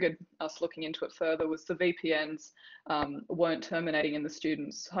sort of triggered us looking into it further was the VPNs weren't terminating in the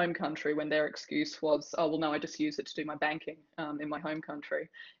student's home country when their excuse was, oh, well, no, I just use it to do my banking in my home country.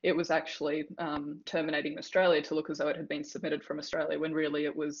 It was actually terminating in Australia to look as though it had been submitted from Australia, when really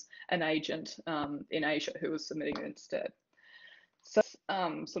it was an agent in Asia who was submitting it instead. So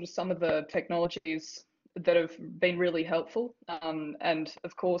sort of some of the technologies that have been really helpful, and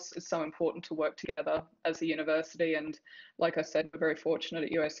of course it's so important to work together as a university, and like I said, we're very fortunate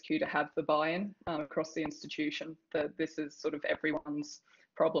at USQ to have the buy-in across the institution that this is sort of everyone's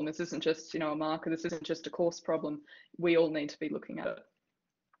problem. This isn't just a marker, this isn't just a course problem, we all need to be looking at it.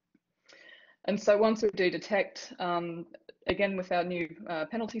 And so once we do detect, again, with our new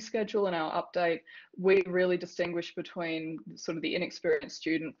penalty schedule and our update, we really distinguish between sort of the inexperienced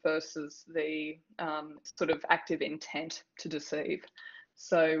student versus the sort of active intent to deceive.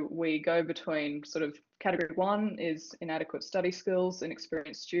 So we go between sort of category 1 is inadequate study skills,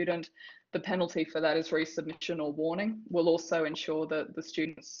 inexperienced student. The penalty for that is resubmission or warning. We'll also ensure that the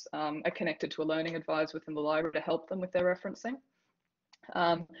students are connected to a learning advisor within the library to help them with their referencing.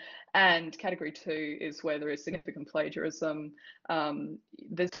 And category 2 is where there is significant plagiarism.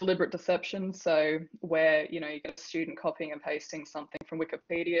 There's deliberate deception, so where you get a student copying and pasting something from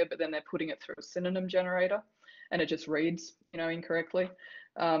Wikipedia, but then they're putting it through a synonym generator and it just reads incorrectly.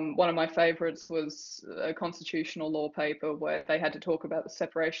 One of my favorites was a constitutional law paper where they had to talk about the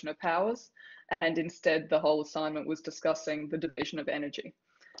separation of powers, and instead the whole assignment was discussing the division of energy.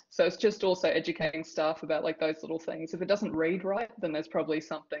 So it's just also educating staff about like those little things. If it doesn't read right, then there's probably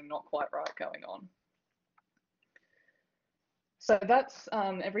something not quite right going on. So that's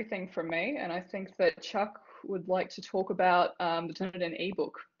everything from me. And I think that Chuck would like to talk about the Turnitin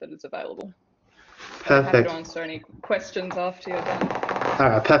ebook that is available. Perfect. I'm happy to answer any questions after you're done. All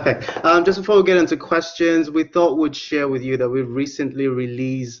right, perfect. Just before we get into questions, we thought we'd share with you that we've recently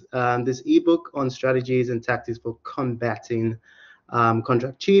released this ebook on strategies and tactics for combating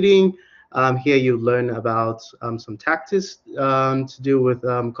contract cheating. Here you learn about some tactics to do with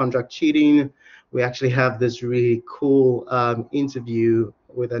contract cheating. We actually have this really cool interview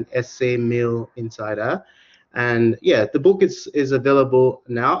with an SA Mill insider. And yeah, the book is available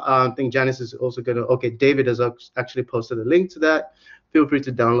now. I think Janice is also going to, okay, David has actually posted a link to that. Feel free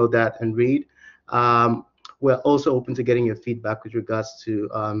to download that and read. We're also open to getting your feedback with regards to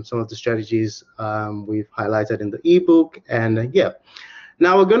some of the strategies we've highlighted in the ebook. And yeah,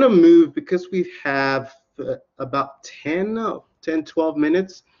 now we're going to move, because we have about 12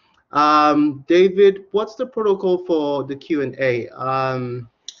 minutes. David, what's the protocol for the Q&A?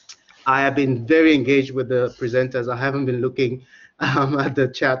 I have been very engaged with the presenters. I haven't been looking at the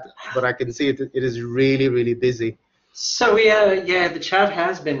chat, but I can see it is really, really busy. So yeah, the chat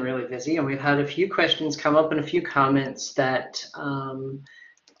has been really busy, and we've had a few questions come up and a few comments that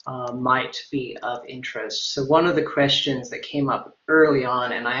might be of interest. So one of the questions that came up early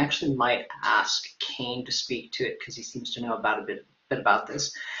on, and I actually might ask Kane to speak to it because he seems to know about a bit about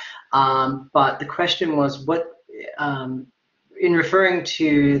this. But the question was, what in referring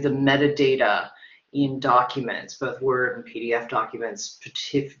to the metadata in documents, both Word and PDF documents,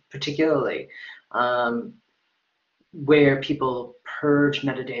 particularly. where people purge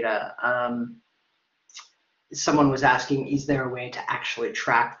metadata. Someone was asking, is there a way to actually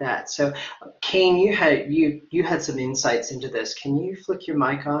track that? So, Kane, you had some insights into this. Can you flick your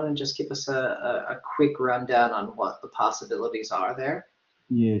mic on and just give us a quick rundown on what the possibilities are there?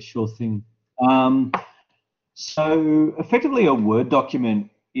 Yeah, sure thing. So effectively, a Word document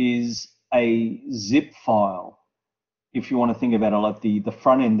is a zip file. If you want to think about it, like the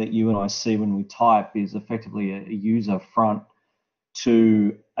front end that you and I see when we type is effectively a user front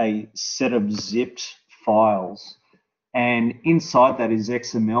to a set of zipped files, and inside that is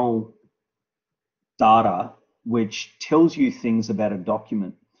XML data which tells you things about a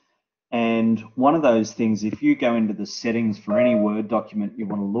document. And one of those things, if you go into the settings for any Word document you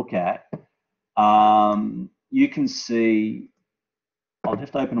want to look at, you can see, I'll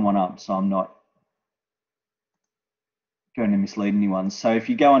just open one up so I'm not going to mislead anyone. So if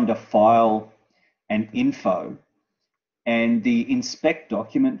you go under File and Info and the Inspect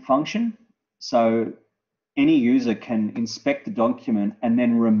Document function, so any user can inspect the document and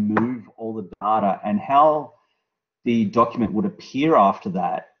then remove all the data, and how the document would appear after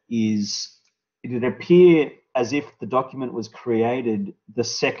that is it would appear as if the document was created the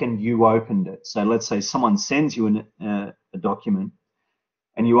second you opened it. So let's say someone sends you a document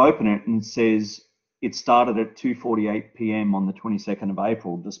and you open it and it says it started at 2:48 p.m. on the 22nd of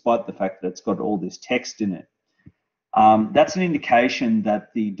April, despite the fact that it's got all this text in it. That's an indication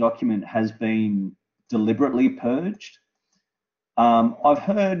that the document has been deliberately purged. I've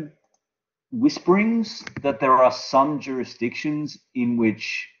heard whisperings that there are some jurisdictions in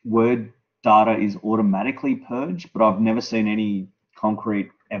which Word data is automatically purged, but I've never seen any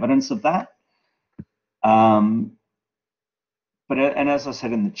concrete evidence of that. And as I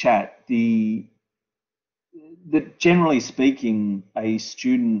said in the chat, generally speaking, a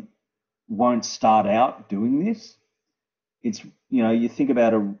student won't start out doing this. It's, you think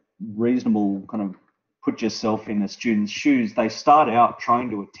about a reasonable kind of put yourself in a student's shoes. They start out trying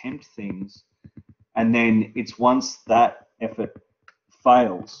to attempt things, and then it's once that effort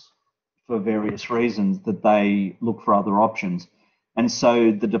fails for various reasons that they look for other options. And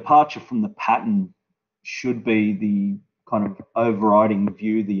so the departure from the pattern should be the kind of overriding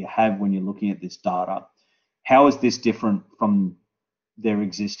view that you have when you're looking at this data. How is this different from their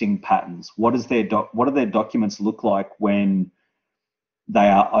existing patterns? What do their documents look like when they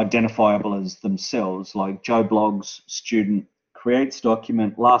are identifiable as themselves? Like Joe Blogg's student creates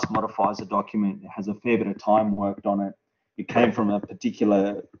document, last modifies a document, has a fair bit of time worked on it. It came from a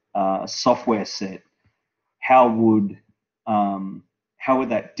particular software set. How would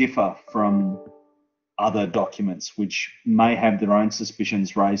that differ from other documents which may have their own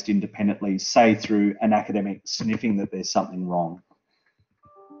suspicions raised independently, say through an academic sniffing that there's something wrong?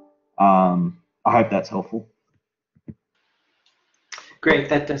 I hope that's helpful. Great,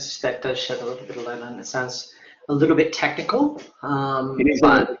 that does shed a little bit of light on it. It sounds a little bit technical, It is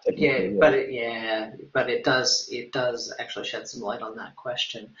but technical, but it does actually shed some light on that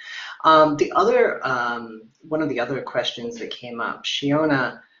question. The other one of the other questions that came up,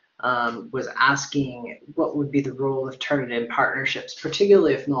 Shiona was asking what would be the role of Turnitin partnerships,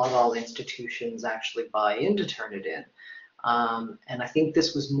 particularly if not all institutions actually buy into Turnitin. And I think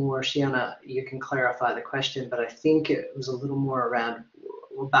this was more, Shiona, you can clarify the question, but I think it was a little more around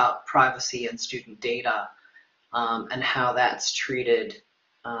about privacy and student data, and how that's treated,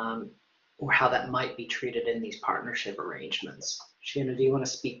 or how that might be treated in these partnership arrangements. Shiona, do you want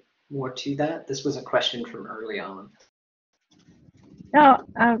to speak more to that? This was a question from early on. No,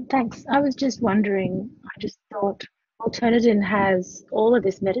 thanks. I was just wondering, I just thought Turnitin has all of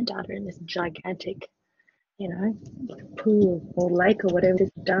this metadata in this gigantic, pool or lake or whatever it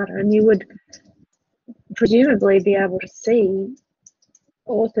is, data, and you would presumably be able to see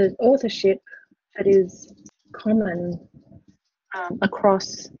authorship that is common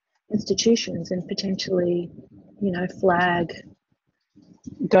across institutions, and potentially, flag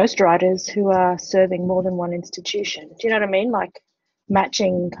ghostwriters who are serving more than one institution. Do you know what I mean? Like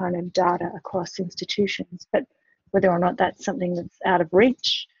matching kind of data across institutions, but whether or not that's something that's out of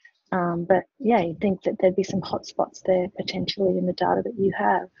reach. But yeah, you'd think that there'd be some hotspots there potentially in the data that you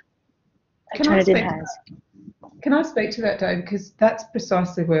have. Can I speak to that, Dave? Because that's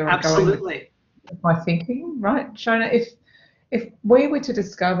precisely where I'm going with my thinking, right? Shona, if we were to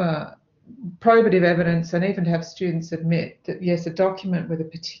discover probative evidence and even to have students admit that, yes, a document with a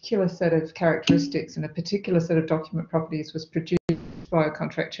particular set of characteristics and a particular set of document properties was produced by a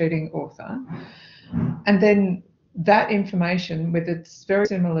contract cheating author, and then that information with its very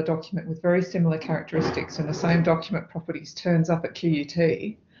similar document with very similar characteristics and the same document properties turns up at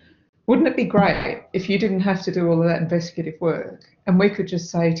QUT, Wouldn't it be great if you didn't have to do all of that investigative work and we could just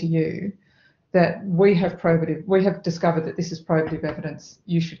say to you that we have discovered that this is probative evidence,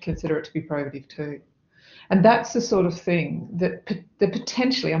 you should consider it to be probative too. And that's the sort of thing that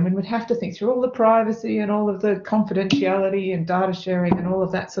potentially, I mean, we'd have to think through all the privacy and all of the confidentiality and data sharing and all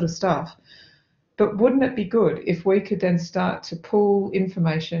of that sort of stuff. But wouldn't it be good if we could then start to pool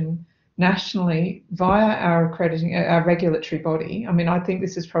information nationally via our regulatory body? I mean, I think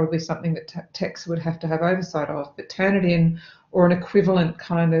this is probably something that TECS would have to have oversight of, but Turnitin or an equivalent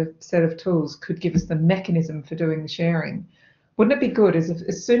kind of set of tools could give us the mechanism for doing the sharing. Wouldn't it be good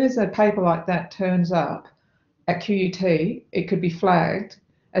as soon as a paper like that turns up at QUT, it could be flagged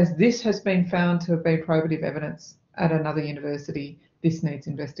as this has been found to have been probative evidence at another university, this needs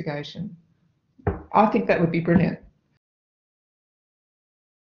investigation? I think that would be brilliant.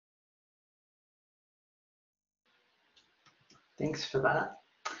 Thanks for that.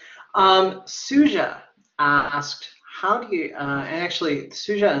 Suja asked, how do you, and actually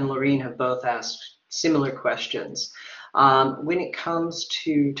Suja and Lorene have both asked similar questions. When it comes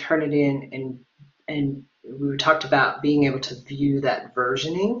to Turnitin and we talked about being able to view that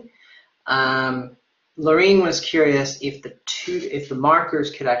versioning, Lorene was curious if the markers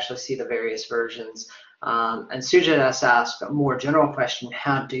could actually see the various versions. And Suja has asked a more general question,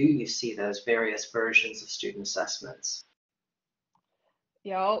 how do you see those various versions of student assessments?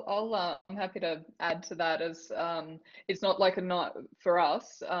 Yeah, I'm happy to add to that, as it's not like for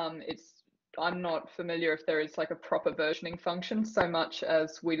us. I'm not familiar if there is like a proper versioning function, so much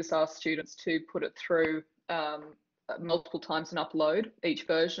as we just ask students to put it through multiple times and upload each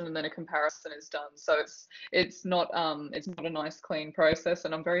version, and then a comparison is done. So it's not a nice clean process,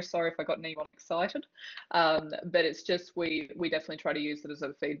 and I'm very sorry if I got anyone excited, but it's just we definitely try to use it as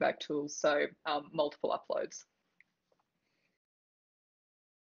a feedback tool. So multiple uploads.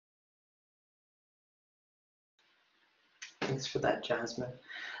 Thanks for that, Jasmine.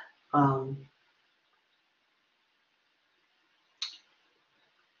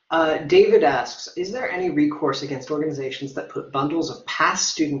 David asks, is there any recourse against organizations that put bundles of past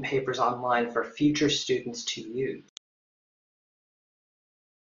student papers online for future students to use?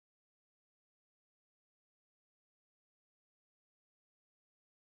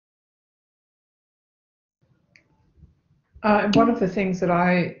 One of the things that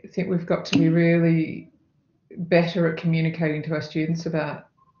I think we've got to be really better at communicating to our students about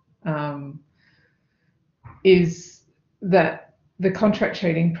is that the contract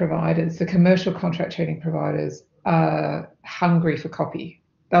cheating providers, the commercial contract cheating providers, are hungry for copy.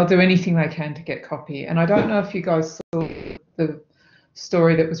 They'll do anything they can to get copy. And I don't know if you guys saw the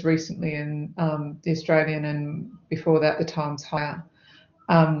story that was recently in the Australian and before that the Times Higher,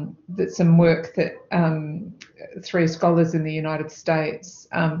 that some work that 3 scholars in the United States,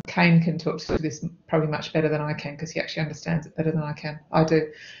 Kane can talk to this probably much better than I can because he actually understands it better than I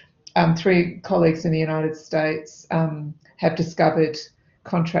do. 3 colleagues in the United States have discovered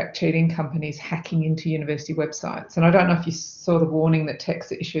contract cheating companies hacking into university websites. And I don't know if you saw the warning that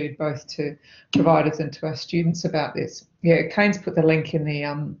TECS issued both to providers and to our students about this. Yeah, Kane's put the link in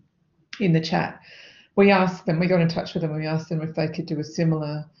the chat. We asked them, we got in touch with them, and we asked them if they could do a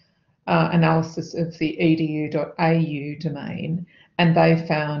similar analysis of the edu.au domain, and they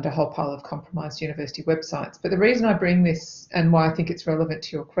found a whole pile of compromised university websites. But the reason I bring this, and why I think it's relevant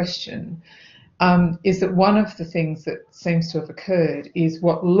to your question, is that one of the things that seems to have occurred is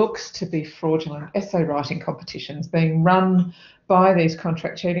what looks to be fraudulent essay writing competitions being run by these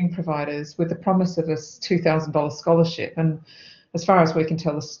contract cheating providers with the promise of a $2,000 scholarship. And as far as we can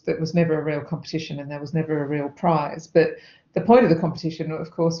tell, that was never a real competition and there was never a real prize. But the point of the competition, of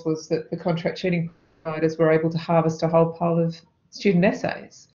course, was that the contract cheating providers were able to harvest a whole pile of student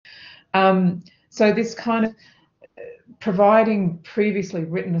essays. So this kind of providing previously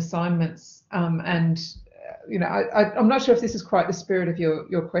written assignments and I'm not sure if this is quite the spirit of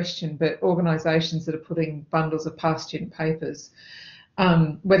your question, but organisations that are putting bundles of past student papers,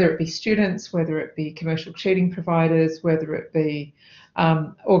 whether it be students, whether it be commercial cheating providers, whether it be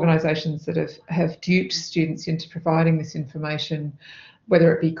organisations that have duped students into providing this information,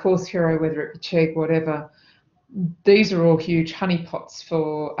 whether it be Course Hero, whether it be Chegg, whatever. These are all huge honeypots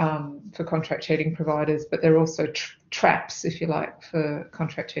for contract cheating providers, but they're also traps, if you like, for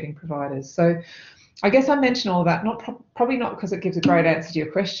contract cheating providers. So I guess I mention all that, probably not because it gives a great answer to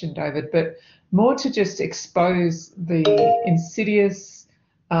your question, David, but more to just expose the insidious,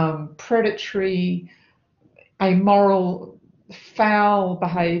 predatory, amoral, foul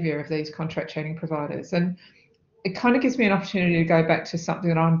behaviour of these contract cheating providers. And it kind of gives me an opportunity to go back to something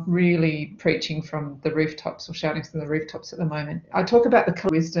that I'm really preaching from the rooftops, or shouting from the rooftops at the moment. I talk about the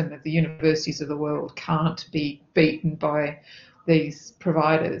wisdom of the universities of the world can't be beaten by these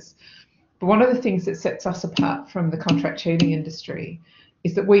providers. But one of the things that sets us apart from the contract cheating industry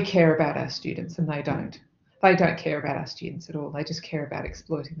is that we care about our students and they don't. They don't care about our students at all. They just care about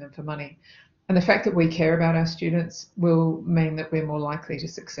exploiting them for money. And the fact that we care about our students will mean that we're more likely to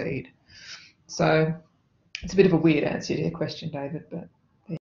succeed. So it's a bit of a weird answer to your question, David, but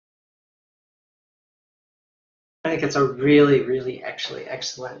I think it's a really, really actually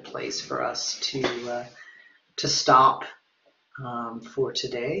excellent place for us to stop for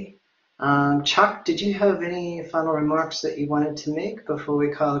today. Chuck, did you have any final remarks that you wanted to make before we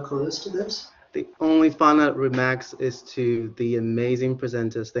call a close to this? The only final remarks is to the amazing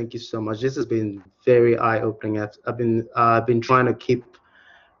presenters. Thank you so much. This has been very eye-opening. I've been trying to keep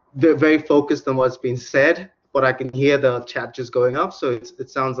very focused on what's been said, but I can hear the chat just going up. So it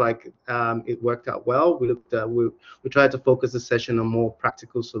sounds like it worked out well. We tried to focus the session on more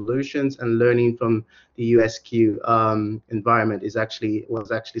practical solutions, and learning from the USQ environment was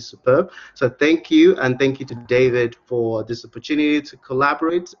actually superb. So thank you, and thank you to David for this opportunity to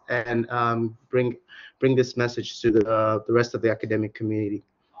collaborate and bring this message to the rest of the academic community.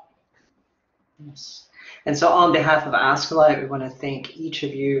 Yes. And so on behalf of ASCILITE, we want to thank each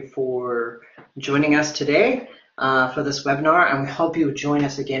of you for joining us today for this webinar, and we hope you would join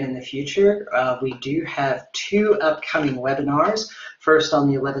us again in the future. We do have 2 upcoming webinars. First, on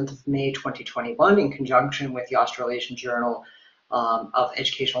the 11th of May 2021, in conjunction with the Australasian Journal of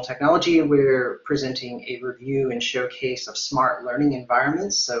Educational Technology, we're presenting a review and showcase of smart learning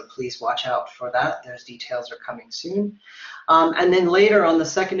environments, so please watch out for that. Those details are coming soon. And then later on the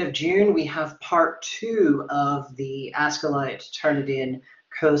 2nd of June, we have part 2 of the ASCILITE Turnitin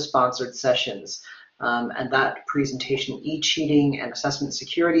co-sponsored sessions. And that presentation, e-cheating and assessment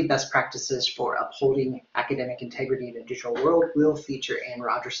security, best practices for upholding academic integrity in a digital world, will feature Anne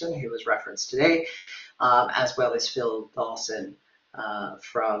Rogerson, who was referenced today, as well as Phil Dawson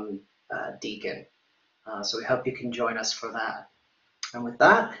from Deakin. So we hope you can join us for that. And with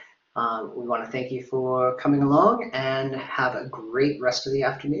that, we want to thank you for coming along, and have a great rest of the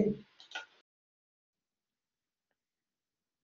afternoon.